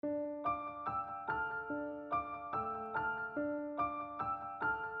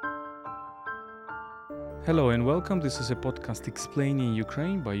Hello and welcome. This is a podcast explaining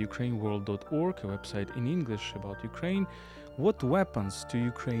Ukraine by ukraineworld.org, a website in English about Ukraine. What weapons do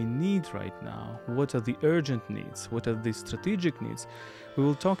Ukraine need right now? What are the urgent needs? What are the strategic needs? We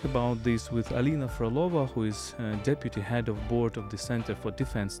will talk about this with Alina Frolova, who is deputy head of board of the Center for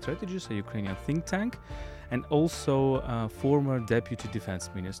Defense Strategies, a Ukrainian think tank, and also former deputy defense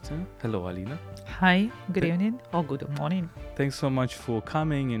minister. Hello, Alina. Hi, good evening or good morning. Thanks so much for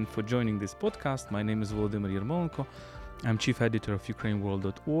coming and for joining this podcast. My name is Volodymyr Yermolenko. I'm chief editor of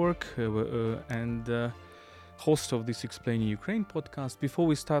ukraineworld.org and host of this Explaining Ukraine podcast. Before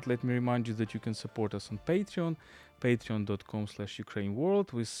we start, let me remind you that you can support us on Patreon,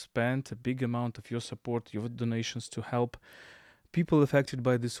 patreon.com/ukraineworld. We spent a big amount of your support, your donations to help people affected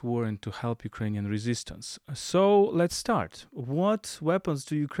by this war and to help Ukrainian resistance. So let's start. What weapons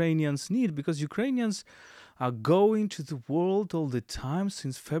do Ukrainians need? Because Ukrainians are going to the world all the time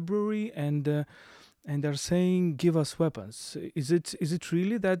since February and are saying, "Give us weapons." Is it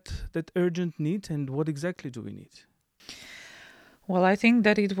really that urgent need? And what exactly do we need? Well, I think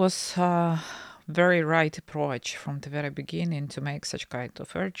that it was very right approach from the very beginning to make such kind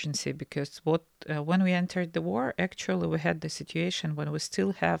of urgency, because when we entered the war, actually we had the situation when we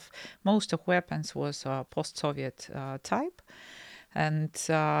still have most of weapons was post-Soviet type. And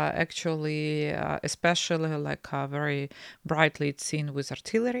actually, especially like very brightly it's seen with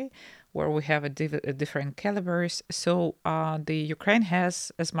artillery, where we have a different calibers. So the Ukraine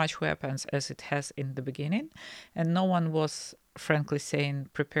has as much weapons as it has in the beginning, and no one was, frankly saying,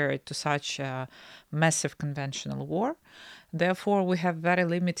 prepared to such a massive conventional war. Therefore, we have very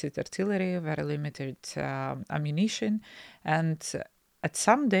limited artillery, very limited ammunition, and at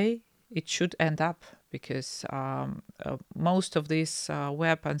some day it should end up, because most of these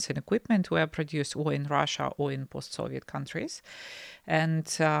weapons and equipment were produced or in Russia or in post-Soviet countries. And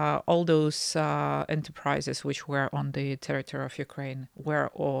all those enterprises which were on the territory of Ukraine were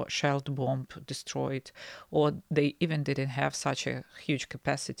or shelled, bombed, destroyed, or they even didn't have such a huge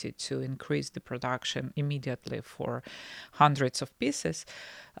capacity to increase the production immediately for hundreds of pieces.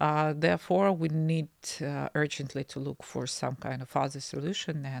 Therefore, we need urgently to look for some kind of other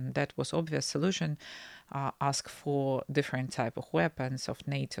solution, and that was obvious solution. Ask for different type of weapons of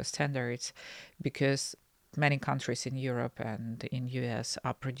NATO standards, because many countries in Europe and in US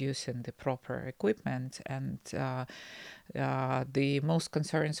are producing the proper equipment, and the most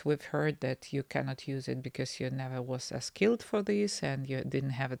concerns we've heard that you cannot use it because you never was skilled for this and you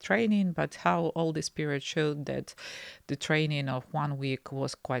didn't have a training. But how all this period showed that the training of 1 week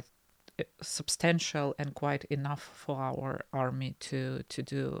was quite substantial and quite enough for our army to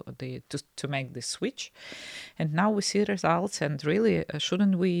make this switch. And now we see results, and really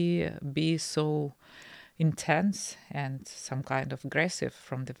shouldn't we be so intense and some kind of aggressive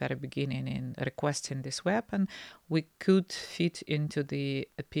from the very beginning in requesting this weapon? We could fit into the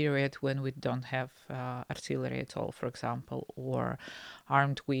period when we don't have artillery at all, for example, or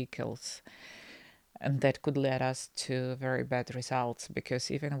armed vehicles. And that could lead us to very bad results,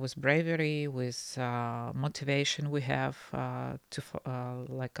 because even with bravery, with motivation we have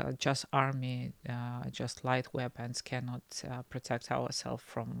just army, just light weapons cannot protect ourselves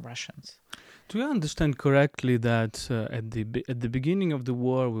from Russians. Do you understand correctly that at the beginning of the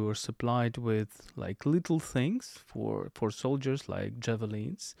war we were supplied with like little things for soldiers, like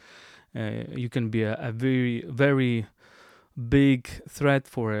javelins? You can be a very, very big threat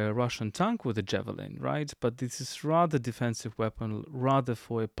for a Russian tank with a javelin, right? But this is rather defensive weapon, rather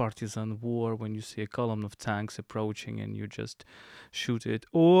for a partisan war, when you see a column of tanks approaching and you just shoot it.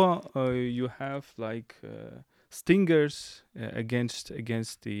 Or you have like stingers against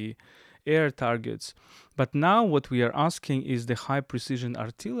the air targets. But now what we are asking is the high precision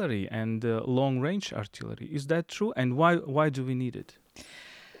artillery and long range artillery. Is that true? And why do we need it?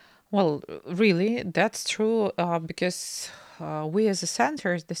 Well, really, that's true, because we as a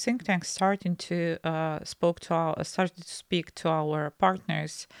center, the think tank, started to speak to our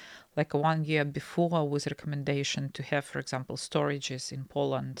partners like 1 year before with recommendation to have, for example, storages in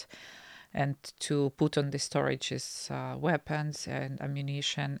Poland, and to put on the storages weapons and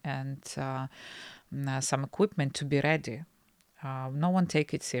ammunition and some equipment to be ready. No one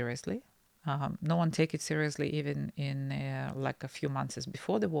take it seriously. No one take it seriously even in like a few months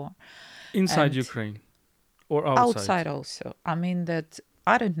before the war. Inside Ukraine or outside? Outside also. I mean that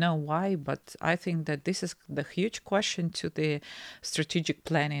I don't know why, but I think that this is the huge question to the strategic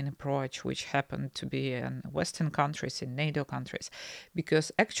planning approach, which happened to be in Western countries, in NATO countries,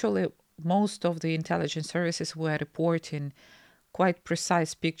 because actually most of the intelligence services were reporting quite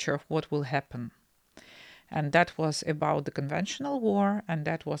precise picture of what will happen. And that was about the conventional war, and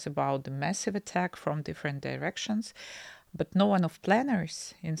that was about the massive attack from different directions. But no one of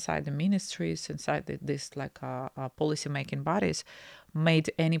planners inside the ministries, inside this like policy making bodies,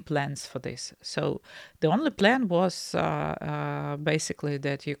 made any plans for this. So the only plan was basically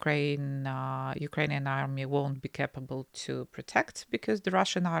that Ukrainian army won't be capable to protect because the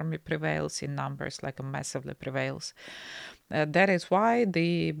Russian army prevails in numbers, like massively prevails. That is why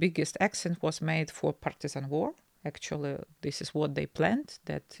the biggest accent was made for partisan war. Actually, this is what they planned,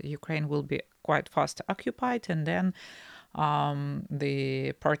 that Ukraine will be quite fast occupied, and then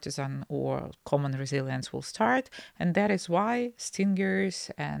the partisan or common resilience will start. And that is why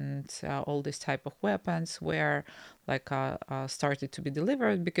Stingers and all this type of weapons were started to be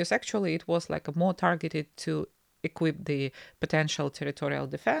delivered, because actually it was more targeted to equip the potential territorial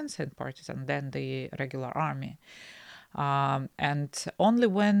defense and partisan than the regular army. And only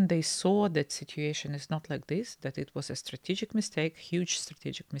when they saw that situation is not like this, that it was a strategic mistake, huge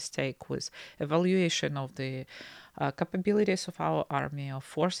strategic mistake, with evaluation of the capabilities of our army, of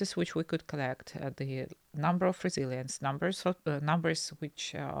forces which we could collect, the number of resilience, numbers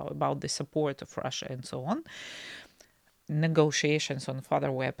which about the support of Russia and so on. Negotiations on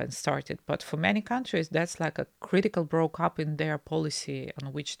further weapons started, but for many countries that's like a critical broke up in their policy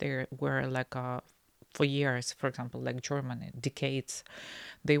on which they were for years. For example, like Germany, decades,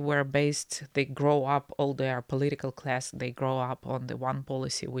 they grow up, all their political class, they grow up on the one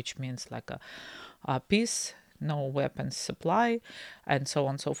policy, which means a peace, no weapons supply, and so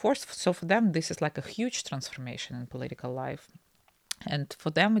on and so forth. So for them, this is like a huge transformation in political life. And for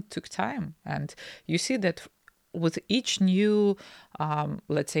them, it took time. And you see that with each new,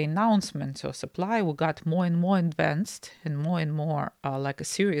 let's say, announcement or supply, we got more and more advanced and more like a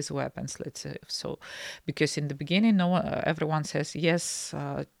serious weapons, let's say. So, because in the beginning, everyone says yes,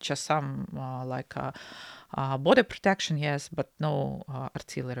 just some border protection, yes, but no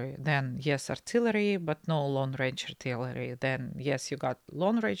artillery. Then yes, artillery, but no long-range artillery. Then yes, you got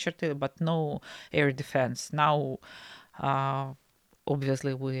long-range artillery, but no air defense. Now,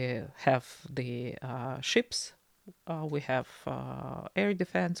 obviously, we have the ships. We have air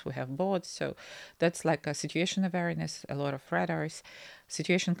defense, we have boats. So that's like a situation awareness, a lot of radars.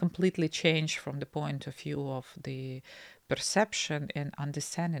 Situation completely changed from the point of view of the perception and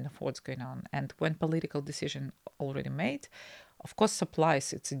understanding of what's going on. And when political decision already made, of course,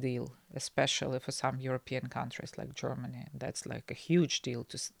 supplies, it's a deal, especially for some European countries like Germany. That's like a huge deal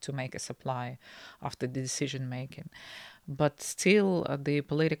to make a supply after the decision making. But still, the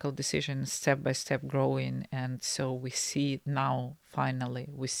political decision step by step growing. And so we see now, finally,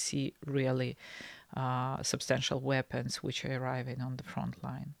 we see really substantial weapons which are arriving on the front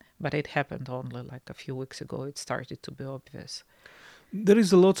line. But it happened only like a few weeks ago. It started to be obvious. There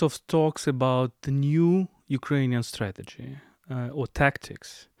is a lot of talks about the new Ukrainian strategy or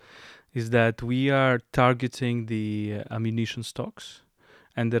tactics. Is that we are targeting the ammunition stocks,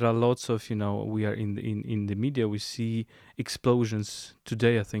 and there are lots of, we are in the media, we see explosions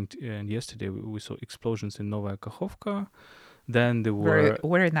today, I think, and yesterday we saw explosions in Novaya Kakhovka. Then there were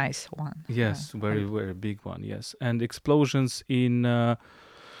very nice one. Yes, very big one. Yes, and explosions in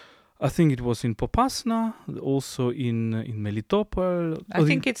I think it was in Popasna, also in Melitopol. I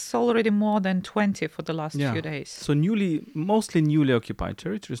think it's already more than 20 for the last few days. So mostly newly occupied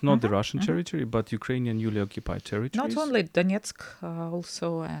territories, not the Russian territory, but Ukrainian newly occupied territories. Not only Donetsk,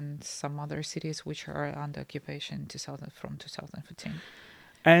 also, and some other cities which are under occupation from 2014.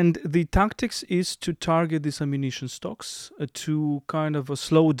 And the tactics is to target these ammunition stocks to kind of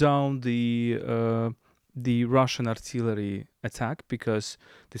slow down the Russian artillery attack, because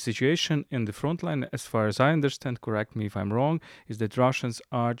the situation in the front line, as far as I understand, correct me if I'm wrong, is that Russians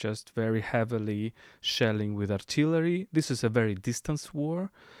are just very heavily shelling with artillery. This is a very distant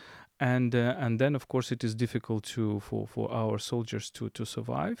war, and then of course it is difficult for our soldiers to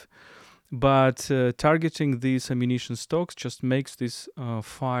survive. But targeting these ammunition stocks just makes this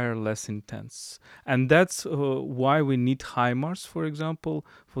fire less intense, and that's why we need HIMARS, for example,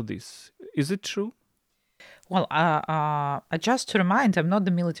 for this. Is it true? Well, just to remind, I'm not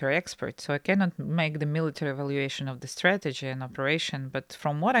the military expert, so I cannot make the military evaluation of the strategy and operation. But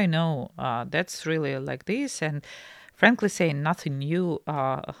from what I know, that's really like this. And frankly saying, nothing new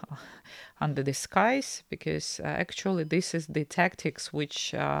under the skies, because actually this is the tactics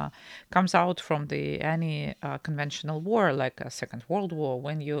which comes out from any conventional war, like a Second World War,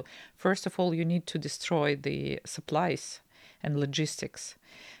 when you, first of all, you need to destroy the supplies and logistics.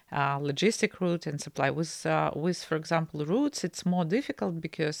 Logistic route and supply. With, for example, routes, it's more difficult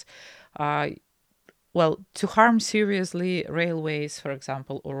because, to harm seriously railways, for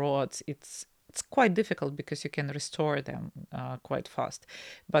example, or roads, it's it's quite difficult because you can restore them quite fast.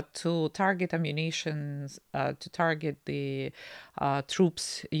 But to target ammunitions, to target the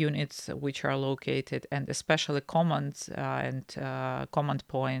troops units which are located, and especially commands and command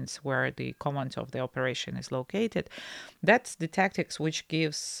points where the command of the operation is located, that's the tactics which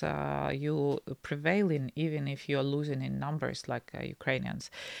gives you prevailing even if you're losing in numbers like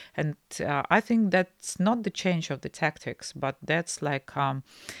Ukrainians. And I think that's not the change of the tactics, but that's like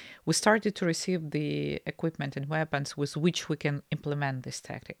we started to receive the equipment and weapons with which we can implement these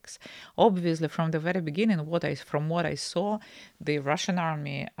tactics. Obviously, from the very beginning, from what I saw, the Russian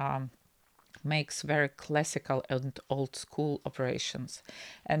army makes very classical and old school operations,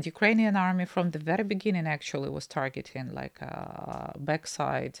 and Ukrainian army from the very beginning actually was targeting like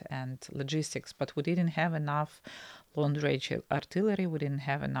backside and logistics, but we didn't have enough long range artillery, we didn't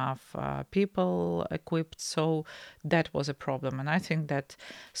have enough people equipped, so that was a problem. And I think that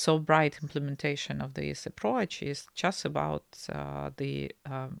so bright implementation of this approach is just about the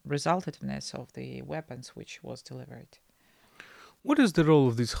resultativeness of the weapons which was delivered. What is the role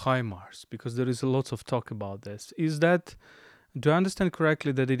of these HIMARS? Because there is a lot of talk about this. Do I understand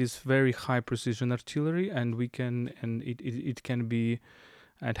correctly that it is very high precision artillery, and it can be,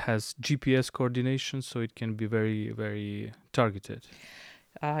 it has GPS coordination, so it can be very, very targeted?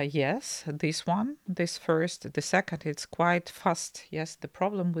 Yes, this first. The second, it's quite fast. Yes, the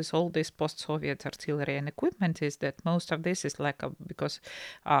problem with all this post-Soviet artillery and equipment is that most of this is like because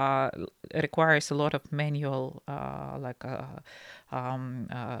it requires a lot of manual,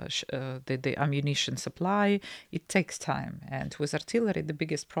 the ammunition supply. It takes time, and with artillery, the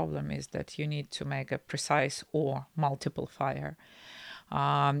biggest problem is that you need to make a precise or multiple fire.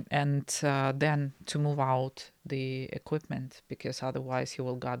 And then to move out the equipment, because otherwise you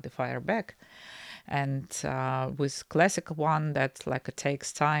will get the fire back. And with classic one, that like it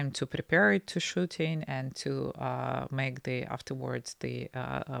takes time to prepare it to shooting and to make the afterwards the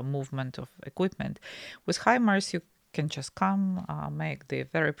movement of equipment. With HIMARS, you can just come, make the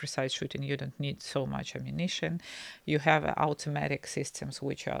very precise shooting. You don't need so much ammunition. You have automatic systems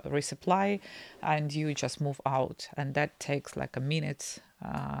which are resupply, and you just move out. And that takes like a minute,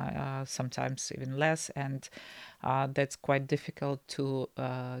 sometimes even less. And that's quite difficult to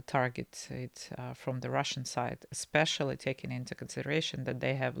target it from the Russian side, especially taking into consideration that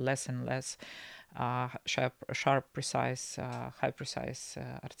they have less and less sharp, precise, high precise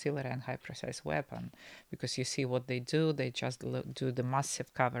artillery and high precise weapon, because you see what they do. They just do the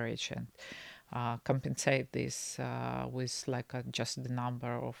massive coverage and compensate this with like just the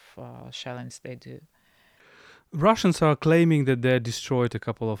number of shellings they do. Russians are claiming that they destroyed a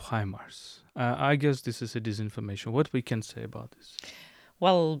couple of HIMARS. I guess this is a disinformation. What we can say about this?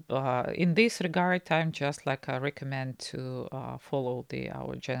 Well, in this regard, I'm just like I recommend to follow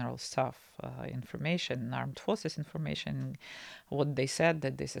our general staff information, armed forces information, what they said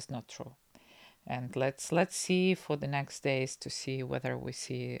that this is not true, and let's see for the next days to see whether we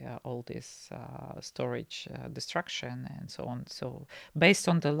see all this storage destruction and so on. So, based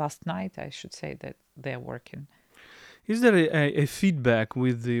on the last night, I should say that they're working. Is there a feedback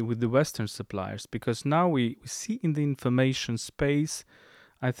with the Western suppliers? Because now we see in the information space,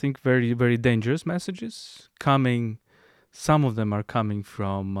 I think, very, very dangerous messages coming. Some of them are coming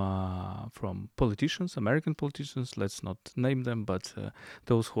from politicians, American politicians. Let's not name them, but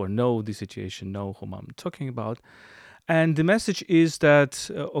those who know the situation know whom I'm talking about. And the message is that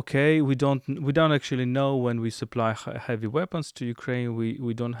okay, we don't actually know when we supply heavy weapons to Ukraine.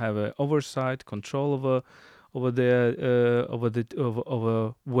 We don't have an oversight, control over where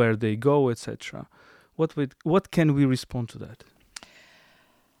they go, etc. What can we respond to that?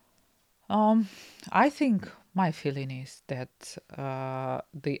 I think my feeling is that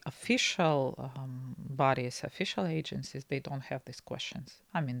the official bodies, official agencies, they don't have these questions.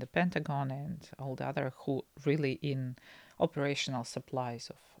 I mean, the Pentagon and all the other who really in operational supplies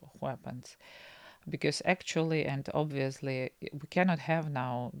of weapons, because actually and obviously we cannot have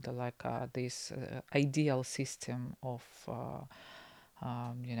now this ideal system of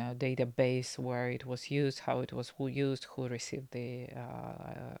database where it was used, how it was used, who received the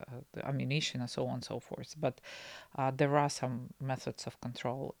ammunition, and so on and so forth. But there are some methods of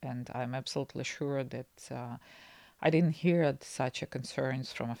control, and I'm absolutely sure that I didn't hear such a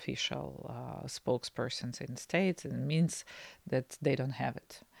concerns from official spokespersons in the states, and it means that they don't have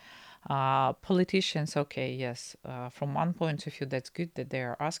it. Politicians, okay, yes. From one point of view, that's good that they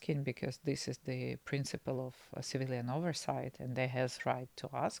are asking, because this is the principle of civilian oversight, and they has right to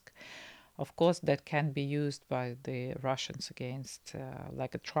ask. Of course, that can be used by the Russians against,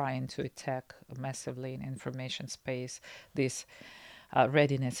 trying to attack massively in information space this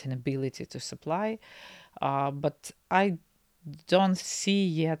readiness and ability to supply. But I don't see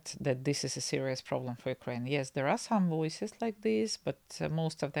yet that this is a serious problem for Ukraine. Yes, there are some voices like this, but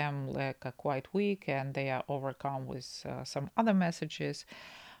most of them are quite weak, and they are overcome with some other messages.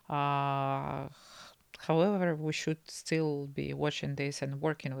 Uh, However, we should still be watching this and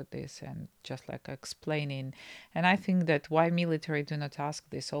working with this and just explaining. And I think that why military do not ask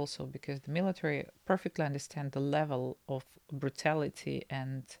this also, because the military perfectly understand the level of brutality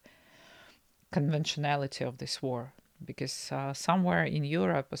and conventionality of this war, because somewhere in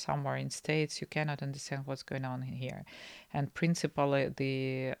Europe or somewhere in States you cannot understand what's going on in here. And principally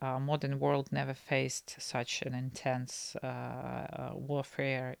the modern world never faced such an intense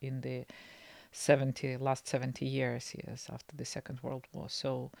warfare in the last 70 years, yes, after the Second World War.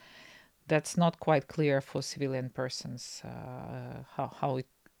 So that's not quite clear for civilian persons how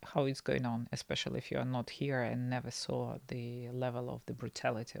it's going on, especially if you are not here and never saw the level of the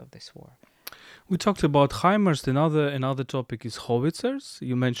brutality of this war. We talked about HIMARS. Another topic is howitzers.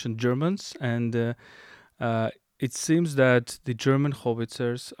 You mentioned Germans, and it seems that the German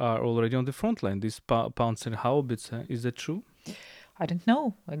howitzers are already on the front line. This Panzerhaubitze, is that true? I don't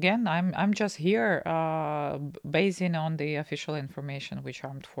know. Again, I'm just here basing on the official information which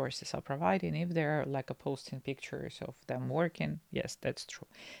armed forces are providing. If they're posting pictures of them working, yes, that's true.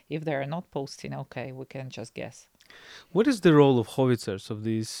 If they're not posting, okay, we can just guess. What is the role of howitzers, of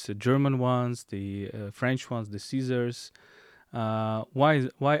these German ones, the French ones, the Caesars?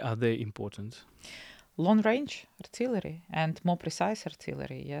 Why are they important? Long range artillery and more precise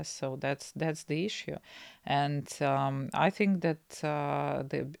artillery, yes, so that's the issue. And I think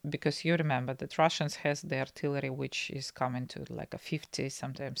that because you remember that Russians has the artillery which is coming to a 50,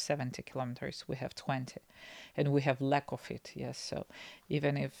 sometimes 70 kilometers. We have 20, and we have lack of it, yes. So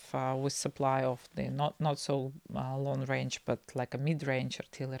even if with supply of the not so long range but a mid-range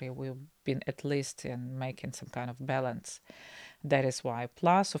artillery, we've been at least in making some kind of balance. That is why.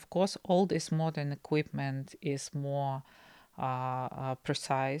 Plus, of course, all this modern equipment is more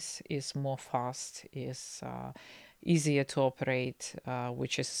precise, is more fast, is easier to operate,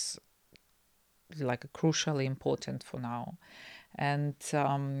 which is crucially important for now. And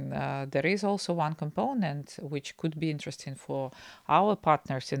there is also one component which could be interesting for our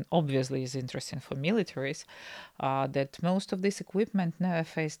partners, and obviously is interesting for militaries, that most of this equipment never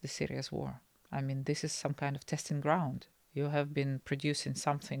faced the serious war. I mean, this is some kind of testing ground. You have been producing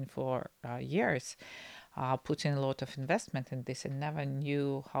something for years, putting a lot of investment in this, and never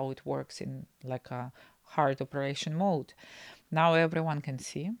knew how it works in a hard operation mode. Now everyone can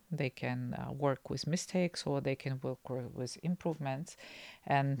see, they can work with mistakes, or they can work with improvements.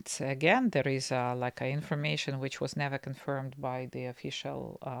 And again, there is information which was never confirmed by the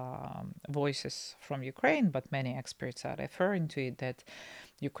official voices from Ukraine, but many experts are referring to it, that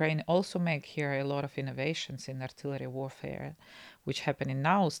Ukraine also make here a lot of innovations in artillery warfare, which happening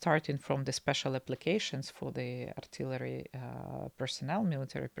now, starting from the special applications for the artillery personnel,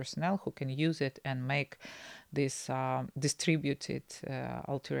 military personnel, who can use it and make these distributed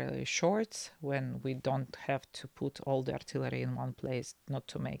artillery shorts, when we don't have to put all the artillery in one place, not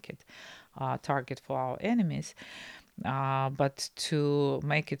to make it target for our enemies, but to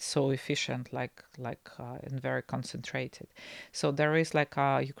make it so efficient, and very concentrated. So there is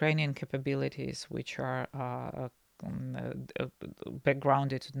Ukrainian capabilities which are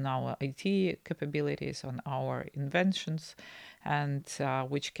backgrounded in our IT capabilities, on our inventions, and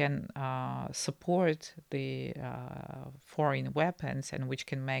which can support the foreign weapons, and which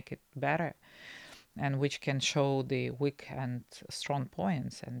can make it better, and which can show the weak and strong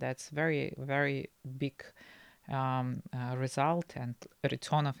points. And that's very, very big result and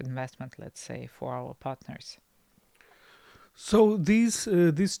return of investment, let's say, for our partners. So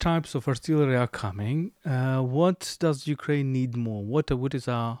these types of artillery are coming. What does Ukraine need more? What is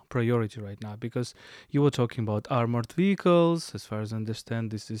our priority right now? Because you were talking about armored vehicles. As far as I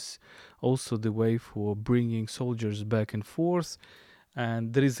understand, this is also the way for bringing soldiers back and forth.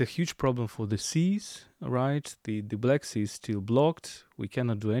 And there is a huge problem for the seas, right? The Black Sea is still blocked. We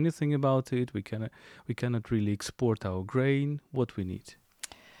cannot do anything about it. We cannot really export our grain. What we need?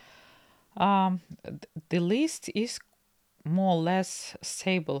 The list is more or less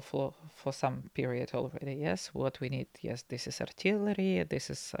stable for some period already. Yes, what we need, yes, this is artillery,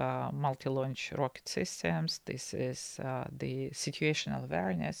 this is multi-launch rocket systems, this is the situational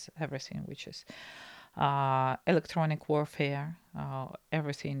awareness, everything which is electronic warfare,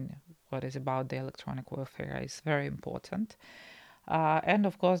 everything what is about the electronic warfare is very important. And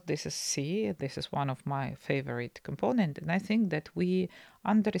of course, this is sea. This is one of my favorite components. And I think that we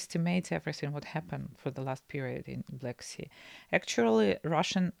underestimate everything what happened for the last period in Black Sea. Actually,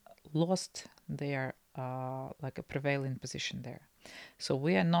 Russian lost their like a prevailing position there. So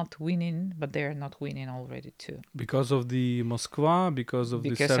we are not winning, but they are not winning already too. Because of the Moskva, because of the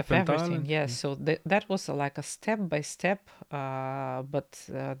Because of Serpent everything, Island. yes. So that was like a step by step, but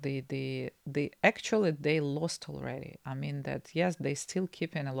the actually they lost already. I mean that yes, they still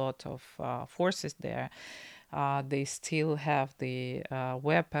keeping a lot of forces there. They still have the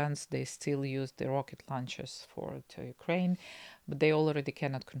weapons. They still use the rocket launchers to Ukraine, but they already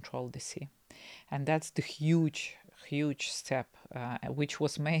cannot control the sea, and that's the huge step, which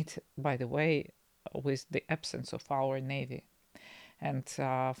was made, by the way, with the absence of our navy. And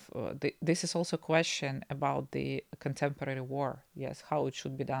this is also a question about the contemporary war. Yes, how it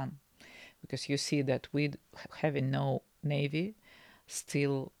should be done, because you see that we having no navy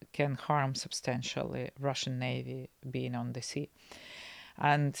still can harm substantially Russian navy being on the sea,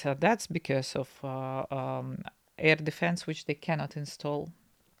 and that's because of air defense, which they cannot install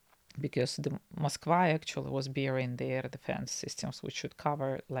because the Moskva actually was bearing the air defense systems, which should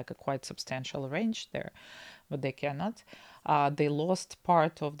cover like a quite substantial range there, but they cannot. They lost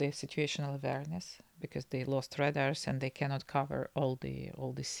part of the situational awareness because they lost radars and they cannot cover all the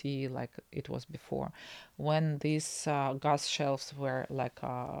sea like it was before. When these gas shelves were like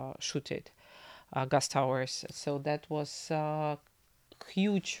shooted, gas towers, so that was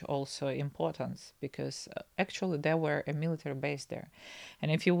huge also importance because actually there were a military base there, and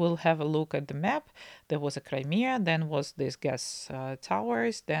if you will have a look at the map, there was a Crimea, then was this gas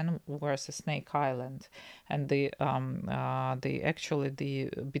towers, then was a Snake Island, and the actually the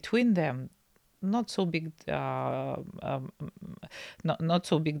between them not so big not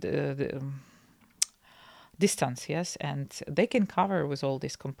so big distance, yes, and they can cover with all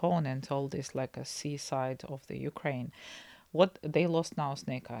these components, all this like a seaside of the Ukraine. What they lost now,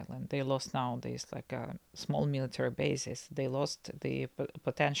 Snake Island, they lost now these like small military bases, they lost the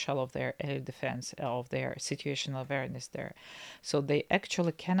potential of their air defense, of their situational awareness there, so they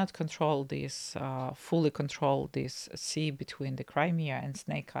actually cannot control this fully control this sea between the Crimea and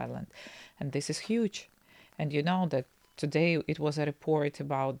Snake Island, and this is huge. And you know that today it was a report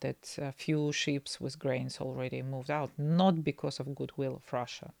about that a few ships with grains already moved out, not because of goodwill of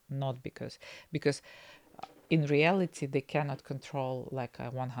Russia, not because in reality they cannot control like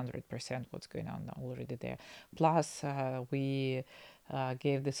 100% what's going on already there. Plus we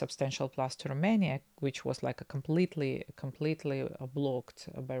gave the substantial plus to Romania, which was like a completely blocked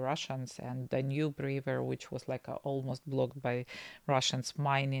by Russians, and Danube River, which was like almost blocked by Russians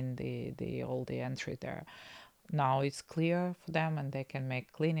mining the all the entry there. Now it's clear for them, and they can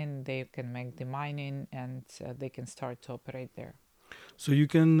make cleaning, they can make the mining, and they can start to operate there. So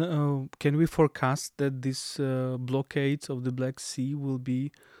can we forecast that this blockade of the Black Sea will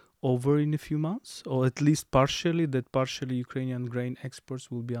be over in a few months, or at least partially, that partially Ukrainian grain exports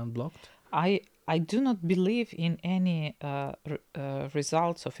will be unblocked? I do not believe in any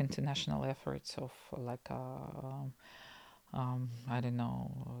results of international efforts of like I don't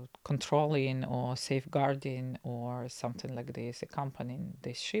know, controlling or safeguarding or something like this, accompanying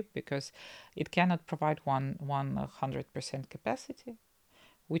this ship, because it cannot provide 100% capacity,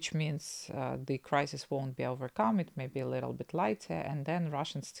 which means the crisis won't be overcome. It may be a little bit lighter, and then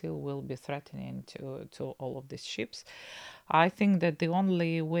Russians still will be threatening to all of these ships. I think that the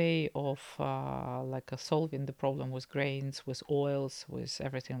only way of solving the problem with grains, with oils, with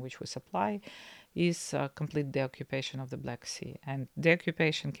everything which we supply, is complete the occupation of the Black Sea. And the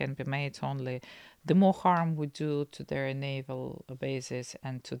occupation can be made only the more harm we do to their naval bases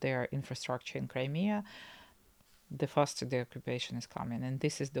and to their infrastructure in Crimea, the faster the occupation is coming. And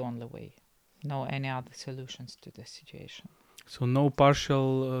this is the only way. No any other solutions to the situation. So no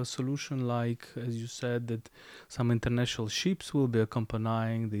partial solution, like as you said, that some international ships will be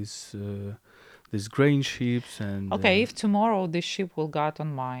accompanying these grain ships and. Okay, if tomorrow this ship will get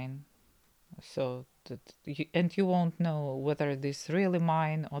on mine, so and you won't know whether this really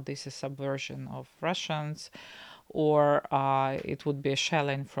mine or this is subversion of Russians, or it would be a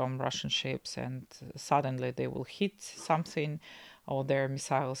shelling from Russian ships, and suddenly they will hit something, or their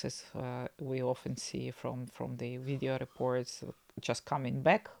missiles, as we often see from the video reports, just coming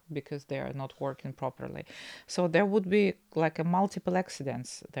back because they are not working properly. So there would be like a multiple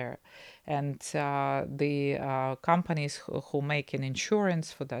accidents there, and the companies who make an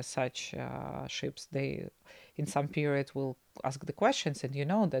insurance for such ships, they in some period will ask the questions, and you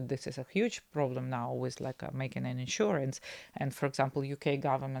know that this is a huge problem now with like making an insurance. And for example, UK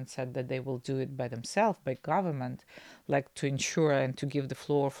government said that they will do it by themselves, by government, like to insure and to give the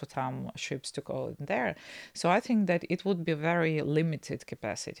floor for some ships to go in there. So I think that it would be very limited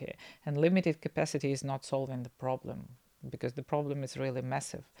capacity, and limited capacity is not solving the problem, because the problem is really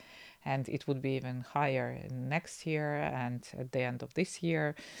massive, and it would be even higher next year and at the end of this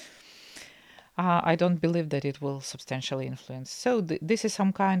year. I don't believe that it will substantially influence. So this is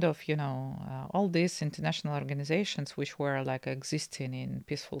some kind of, all these international organizations which were like existing in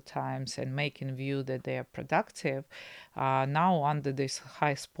peaceful times and making view that they are productive, now under this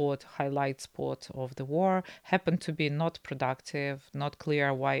highlight spot of the war, happen to be not productive, not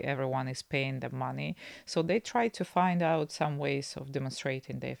clear why everyone is paying the money. So they try to find out some ways of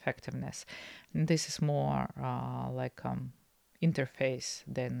demonstrating the effectiveness. And this is more interface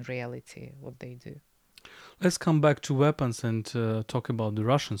than reality what they do. Let's come back to weapons and talk about the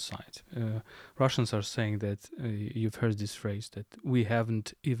Russian side. Russians are saying that you've heard this phrase that we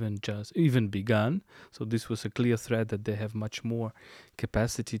haven't even begun. So this was a clear threat that they have much more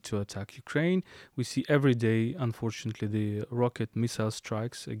capacity to attack Ukraine. We see every day, unfortunately, the rocket missile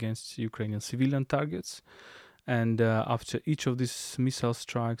strikes against Ukrainian civilian targets. And after each of these missile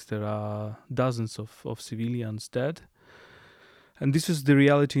strikes, there are dozens of civilians dead. And this is the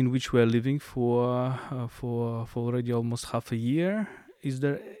reality in which we are living for already almost half a year. Is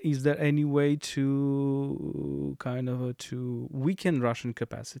there any way to to weaken Russian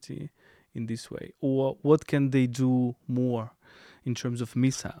capacity in this way, or what can they do more in terms of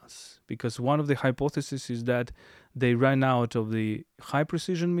missiles? Because one of the hypotheses is that they ran out of the high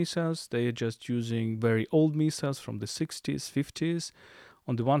precision missiles. They are just using very old missiles from the 60s, 50s.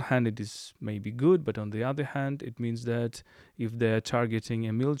 On the one hand, it is maybe good, but on the other hand, it means that if they are targeting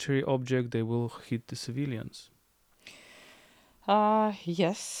a military object, they will hit the civilians.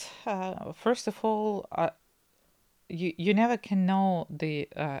 Yes. First of all, you never can know the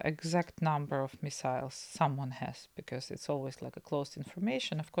exact number of missiles someone has, because it's always like a closed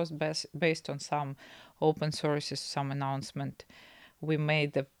information. Of course, based on some open sources, some announcement, we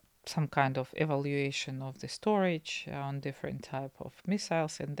made some kind of evaluation of the storage on different type of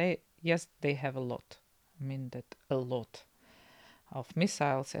missiles, and they have a lot. I mean that a lot of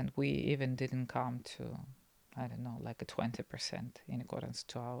missiles, and we even didn't come to, I don't know, like a 20% in accordance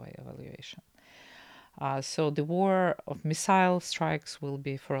to our evaluation. So the war of missile strikes will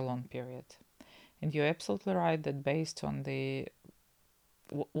be for a long period. And you're absolutely right that based on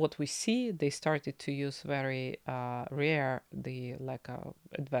what we see, they started to use very rare,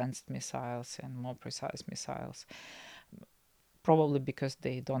 advanced missiles and more precise missiles, probably because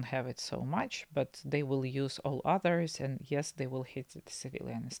they don't have it so much, but they will use all others, and yes, they will hit the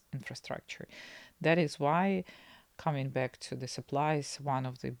civilian infrastructure. That is why, coming back to the supplies, one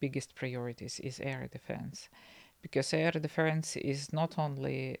of the biggest priorities is air defense, because air defense is not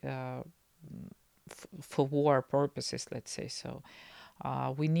only for war purposes, let's say so.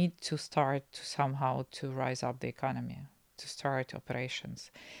 We need to start somehow to rise up the economy, to start operations.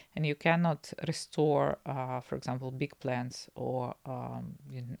 And you cannot restore, for example, big plants or,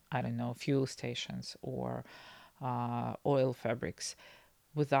 I don't know, fuel stations or oil fabrics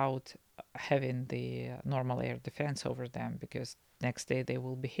without having the normal air defense over them, because next day they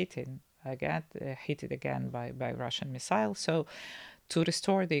will be hit again by Russian missiles. So to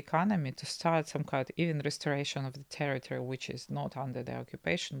restore the economy, to start some kind of even restoration of the territory which is not under the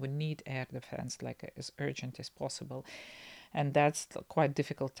occupation, we need air defense like as urgent as possible. And that's quite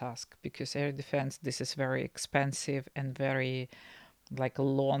difficult task, because air defense, this is very expensive and very like a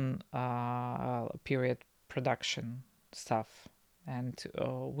long period production stuff. And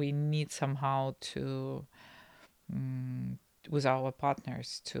we need somehow to, with our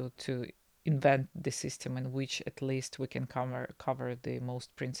partners, to invent the system in which at least we can cover the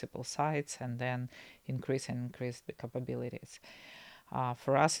most principal sites and then increase the capabilities.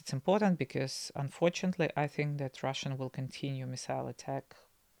 For us, it's important because, unfortunately, I think that Russian will continue missile attack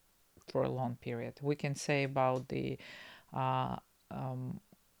for a long period. We can say about the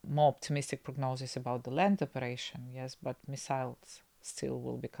more optimistic prognosis about the land operation, yes, but missiles still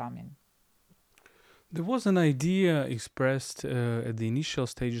will be coming. There was an idea expressed at the initial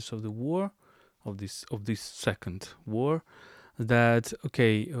stages of the war, of this second war, that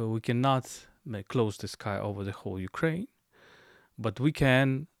we cannot close the sky over the whole Ukraine, but we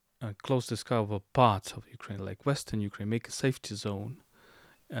can close the sky over parts of Ukraine, like Western Ukraine, make a safety zone.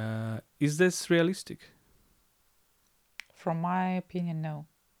 Is this realistic? From my opinion, no.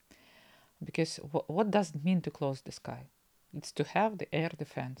 Because what does it mean to close the sky? It's to have the air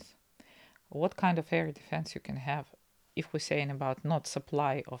defense. what kind of air defense you can have if we're saying about not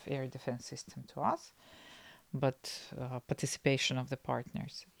supply of air defense system to us, but participation of the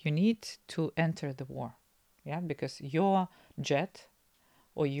partners. You need to enter the war, yeah, because your jet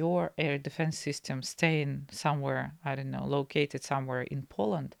or your air defense system staying somewhere, I don't know, located somewhere in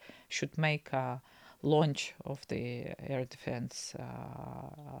Poland should make a launch of the air defense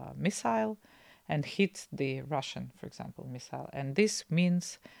missile and hit the Russian, for example, missile. And this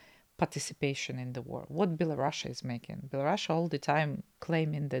means participation in the war. What Belarus is making? Belarus all the time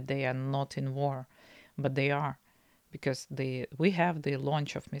claiming that they are not in war, but they are, because we have the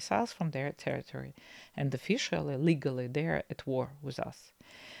launch of missiles from their territory, and officially, legally, they're at war with us.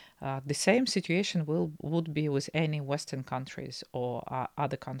 The same situation would be with any Western countries or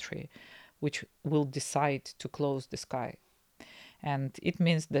other country which will decide to close the sky. And it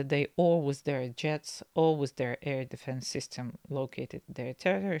means that they all with their jets or with their air defense system located in their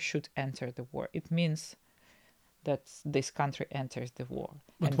territory should enter the war. It means that this country enters the war.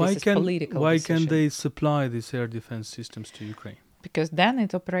 But and this is political why decision. can they supply these air defense systems to Ukraine? Because then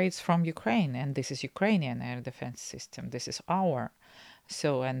it operates from Ukraine, and this is Ukrainian air defense system. This is our.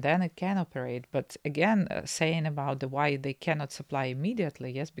 So, and then it can operate. But again, saying about the why they cannot supply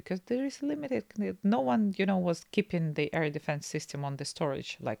immediately, yes, because there is limited. No one, was keeping the air defense system on the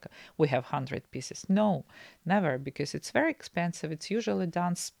storage like we have 100 pieces. No, never, because it's very expensive. It's usually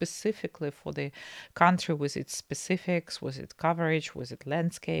done specifically for the country with its specifics, with its coverage, with its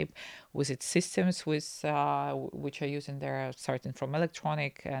landscape, with its systems, which are using there, starting from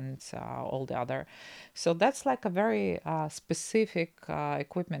electronic and all the other. So that's like a very specific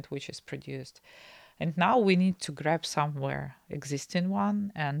equipment which is produced. And now we need to grab somewhere existing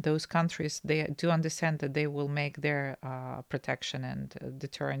one, and those countries, they do understand that they will make their protection and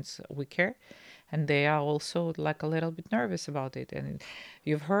deterrence weaker, and they are also like a little bit nervous about it. And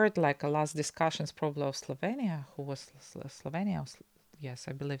you've heard like a last discussions probably of Slovenia, yes,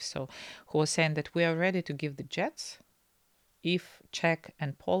 I believe so, who was saying that we are ready to give the jets if Czech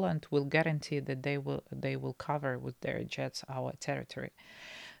and Poland will guarantee that they will cover with their jets our territory.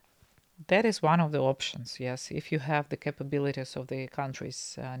 That is one of the options, yes. If you have the capabilities of the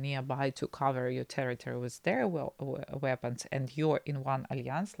countries nearby to cover your territory with their weapons, and you're in one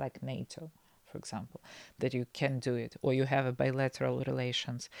alliance like NATO, for example, that you can do it, or you have a bilateral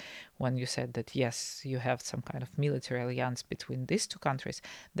relations when you said that, yes, you have some kind of military alliance between these two countries,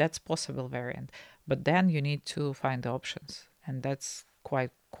 that's possible variant. But then you need to find the options, and that's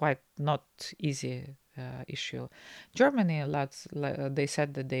quite not easy issue. Germany, they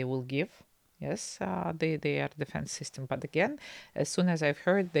said that they will give, yes, the air defense system. But again, as soon as I've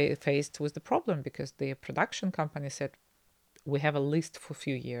heard, they faced with the problem because the production company said, we have a list for a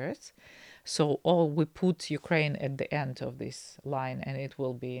few years. So, we put Ukraine at the end of this line and it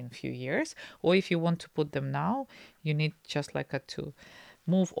will be in a few years. Or if you want to put them now, you need just like to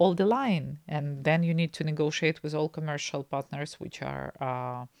move all the line. And then you need to negotiate with all commercial partners which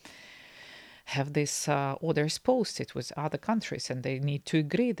are have these orders posted with other countries, and they need to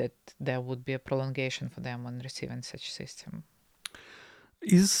agree that there would be a prolongation for them on receiving such system.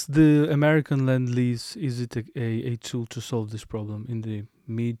 Is the American Lend-Lease, is it a tool to solve this problem in the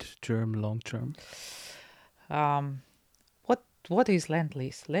mid-term, long-term? What is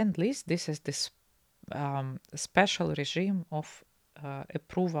Lend-Lease? Lend-Lease, this is this special regime of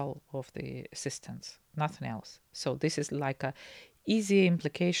approval of the assistance, nothing else. So this is like a easy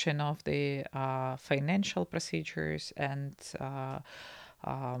implication of the financial procedures and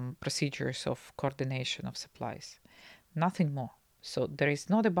procedures of coordination of supplies, nothing more. So there is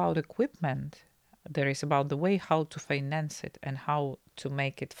not about equipment, there is about the way how to finance it and how to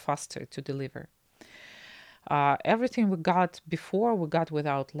make it faster to deliver. Everything we got before, we got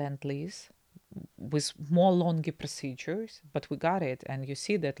without Lend-Lease, with more longer procedures, but we got it. And you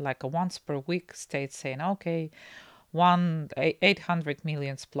see that like a once per week state saying, okay, 800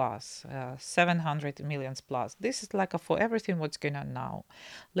 millions plus, 700 millions plus. This is like for everything what's going on now.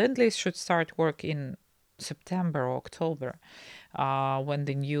 Lend-Lease should start work in September or October, when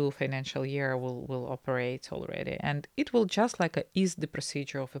the new financial year will operate already. And it will just like ease the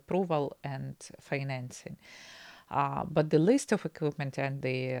procedure of approval and financing. But the list of equipment and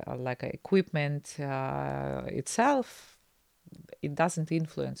the equipment itself, it doesn't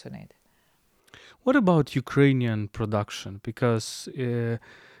influence on it. What about Ukrainian production? Because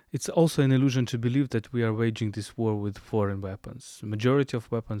it's also an illusion to believe that we are waging this war with foreign weapons. The majority of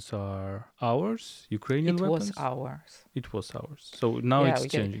weapons are ours, Ukrainian weapons? It was ours. It was ours. So now it's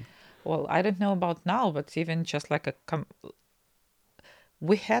changing. Well, I don't know about now, but even just like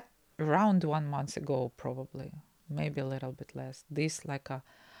we had around 1 month ago, probably, maybe a little bit less, this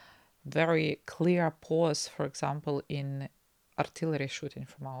very clear pause, for example, in artillery shooting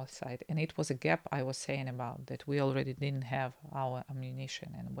from our side. And it was a gap I was saying about, that we already didn't have our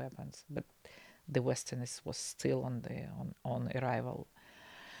ammunition and weapons, but the Westerners was still on arrival.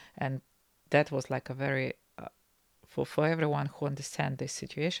 And that was like a very for everyone who understand this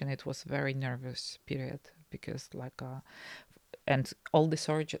situation, it was a very nervous period, because and all the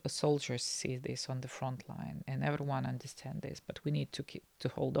soldiers see this on the front line, and everyone understand this, but we need to keep to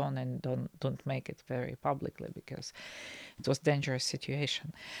hold on and don't make it very publicly, because it was dangerous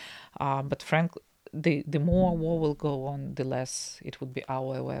situation. But frankly, the more war will go on, the less it would be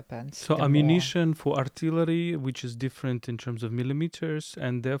our weapons. So The more ammunition for artillery, which is different in terms of millimeters,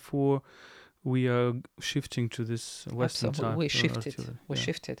 and therefore we are shifting to this Western type we of shifted. artillery. We Yeah.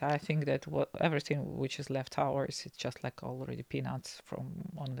 shifted. I think that everything which is left ours, it's just like already peanuts from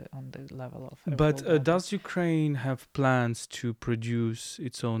on the level of. But every does Ukraine have plans to produce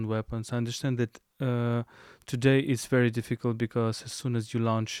its own weapons? I understand that today it's very difficult because as soon as you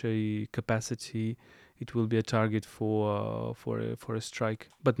launch a capacity, it will be a target for a strike.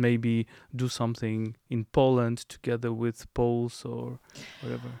 But maybe do something in Poland together with Poles or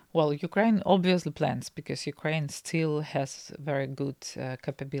whatever. Well, Ukraine obviously plans, because Ukraine still has very good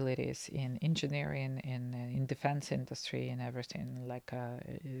capabilities in engineering, in defense industry, and everything, like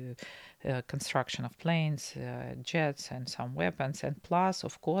construction of planes, jets, and some weapons. And plus,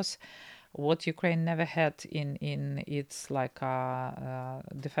 of course, what Ukraine never had in its like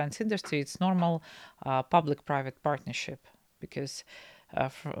defense industry, it's normal public-private partnership, because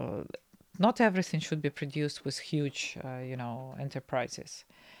not everything should be produced with huge, enterprises.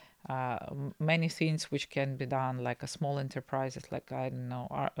 Many things which can be done like a small enterprises, like I don't know,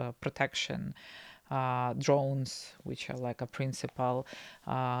 protection, drones, which are like a principal,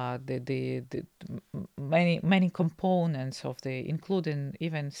 the many components of the, including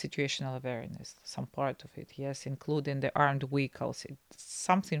even situational awareness, some part of it, yes, including the armed vehicles. It's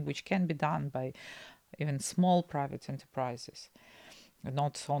something which can be done by even small private enterprises,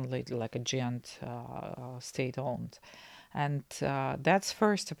 not only like a giant state-owned. And that's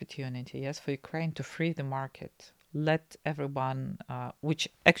first opportunity, yes, for Ukraine to free the market. Let everyone, which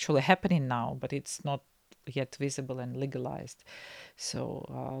actually happening now, but it's not yet visible and legalized. So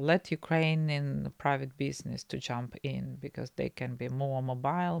let Ukraine in private business to jump in, because they can be more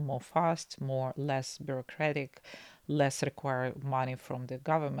mobile, more fast, less bureaucratic, less require money from the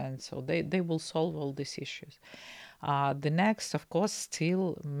government. So they will solve all these issues. The next, of course,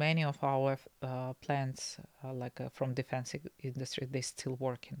 still many of our plants, from defense industry, they still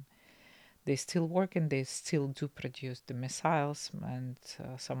working. They still working. They still do produce the missiles and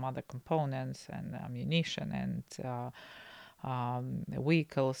some other components and ammunition and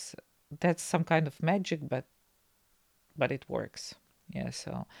vehicles. That's some kind of magic, but it works. Yeah.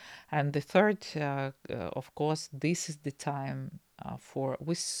 So, and the third, of course, this is the time for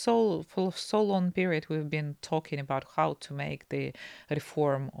so long period we've been talking about how to make the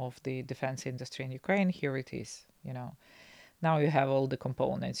reform of the defense industry in Ukraine. Here it is. Now you have all the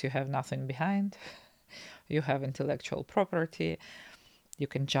components. You have nothing behind. You have intellectual property. You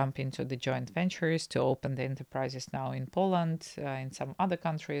can jump into the joint ventures to open the enterprises now in Poland, in some other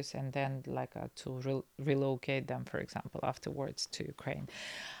countries, and then to relocate them, for example, afterwards to Ukraine.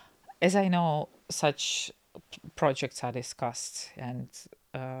 As I know, such projects are discussed and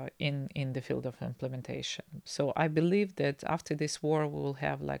in the field of implementation. So I believe that after this war, we will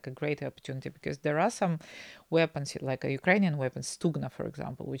have like a great opportunity, because there are some weapons, like a Ukrainian weapon, Stugna, for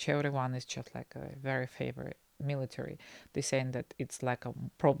example, which everyone is just like a very favorite military. They're saying that it's like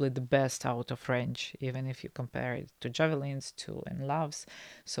probably the best out of range, even if you compare it to javelins, to Enlavs.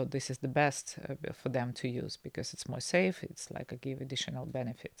 So this is the best for them to use, because it's more safe. It's like a give additional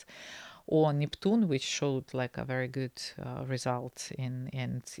benefits. Or Neptune, which showed like a very good result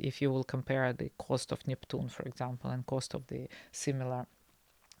and if you will compare the cost of Neptune, for example, and cost of the similar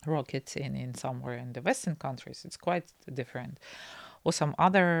rockets in somewhere in the Western countries, it's quite different. Or some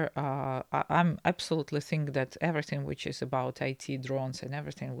other, I'm absolutely think that everything which is about IT, drones, and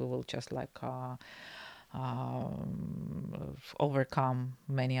everything, we will just overcome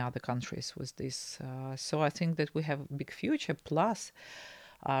many other countries with this. So I think that we have a big future. Plus,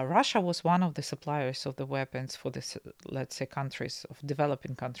 Russia was one of the suppliers of the weapons for this, let's say, countries of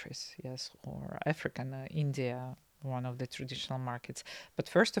developing countries, yes, or African, India, one of the traditional markets. But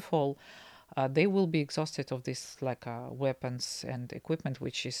first of all, they will be exhausted of this like weapons and equipment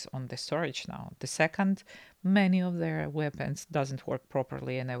which is on the storage now. The second, many of their weapons doesn't work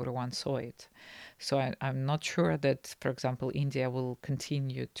properly and everyone saw it. So I'm not sure that, for example, India will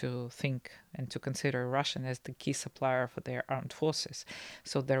continue to think and to consider Russian as the key supplier for their armed forces.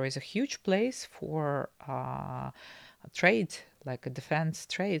 So there is a huge place for trade, like a defense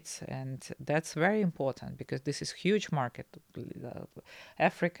trades, and that's very important because this is huge market.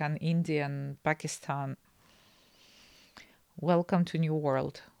 African, Indian, Pakistan. Welcome to new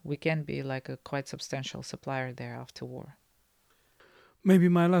world. We can be like a quite substantial supplier there after war. Maybe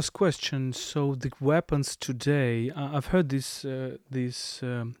my last question. So the weapons today, I've heard this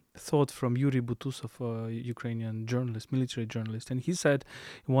thought from Yuri Butusov, a Ukrainian journalist, military journalist, and he said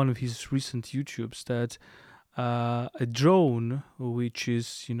in one of his recent YouTubes that a drone, which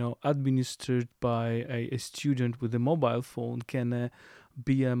is administered by a student with a mobile phone, can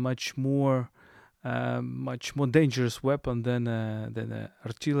be a much more dangerous weapon than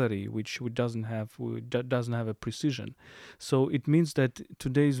artillery, which doesn't have a precision. So it means that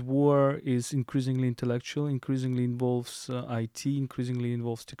today's war is increasingly intellectual, increasingly involves IT, increasingly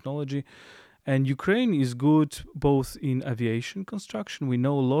involves technology. And Ukraine is good both in aviation construction. We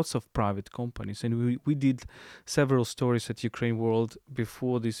know lots of private companies, and we did several stories at Ukraine World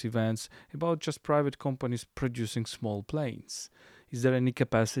before these events about just private companies producing small planes. Is there any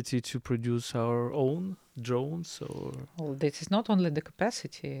capacity to produce our own drones? Or Well, this is not only the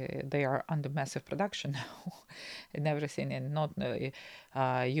capacity; they are under massive production now, and everything, and not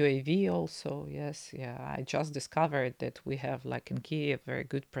UAV also. Yes, yeah. I just discovered that we have, like in Kiev, very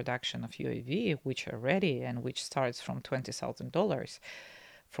good production of UAV, which are ready and which starts from $20,000.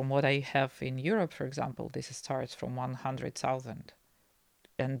 From what I have in Europe, for example, this starts from 100,000,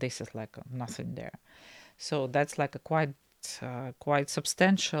 and this is like nothing there. So that's like a quite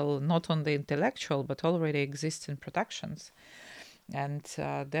substantial, not only intellectual but already existing productions, and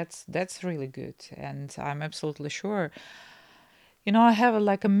that's really good. And I'm absolutely sure. I have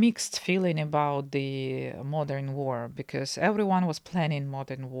like a mixed feeling about the modern war because everyone was planning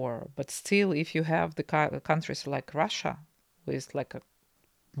modern war, but still, if you have the countries like Russia with like a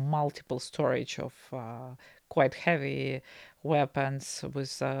multiple storage of quite heavy weapons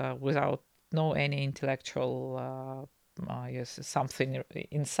with without no any intellectual yes, something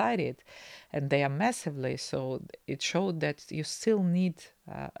inside it, and they are massively. So it showed that you still need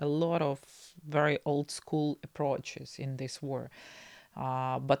a lot of very old school approaches in this war.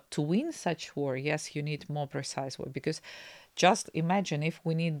 But to win such war, yes, you need more precise war because just imagine if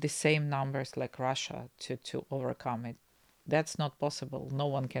we need the same numbers like Russia to overcome it. That's not possible. No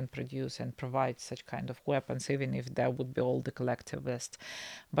one can produce and provide such kind of weapons, even if that would be all the collective West.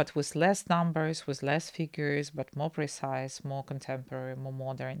 But with less numbers, with less figures, but more precise, more contemporary, more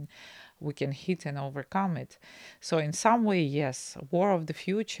modern, we can hit and overcome it. So in some way, yes, war of the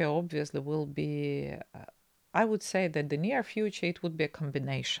future obviously will be. I would say that the near future it would be a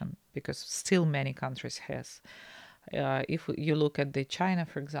combination because still many countries has. If you look at the China,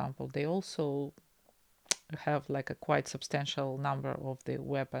 for example, they also have like a quite substantial number of the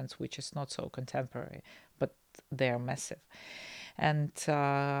weapons, which is not so contemporary, but they are massive. And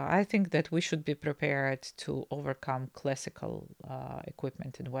I think that we should be prepared to overcome classical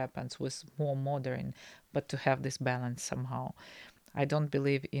equipment and weapons with more modern, but to have this balance somehow. I don't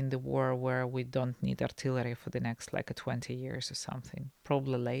believe in the war where we don't need artillery for the next like a 20 years or something,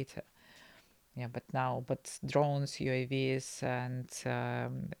 probably later. Yeah, but drones, UAVs, and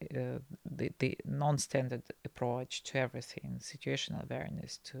the non-standard approach to everything, situational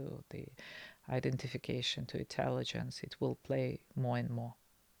awareness, to the identification, to intelligence, it will play more and more.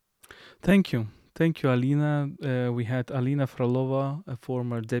 Thank you. Thank you, Alina. We had Alina Frolova, a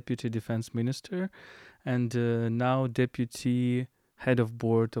former deputy defense minister, and now deputy head of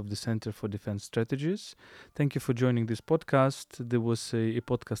board of the Center for Defense Strategies. Thank you for joining this podcast. There was a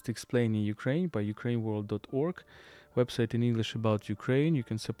podcast explaining Ukraine by ukraineworld.org, website in English about Ukraine. You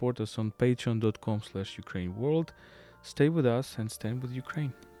can support us on patreon.com/ukraineworld. Stay with us and stand with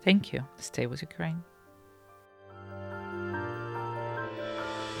Ukraine. Thank you. Stay with Ukraine.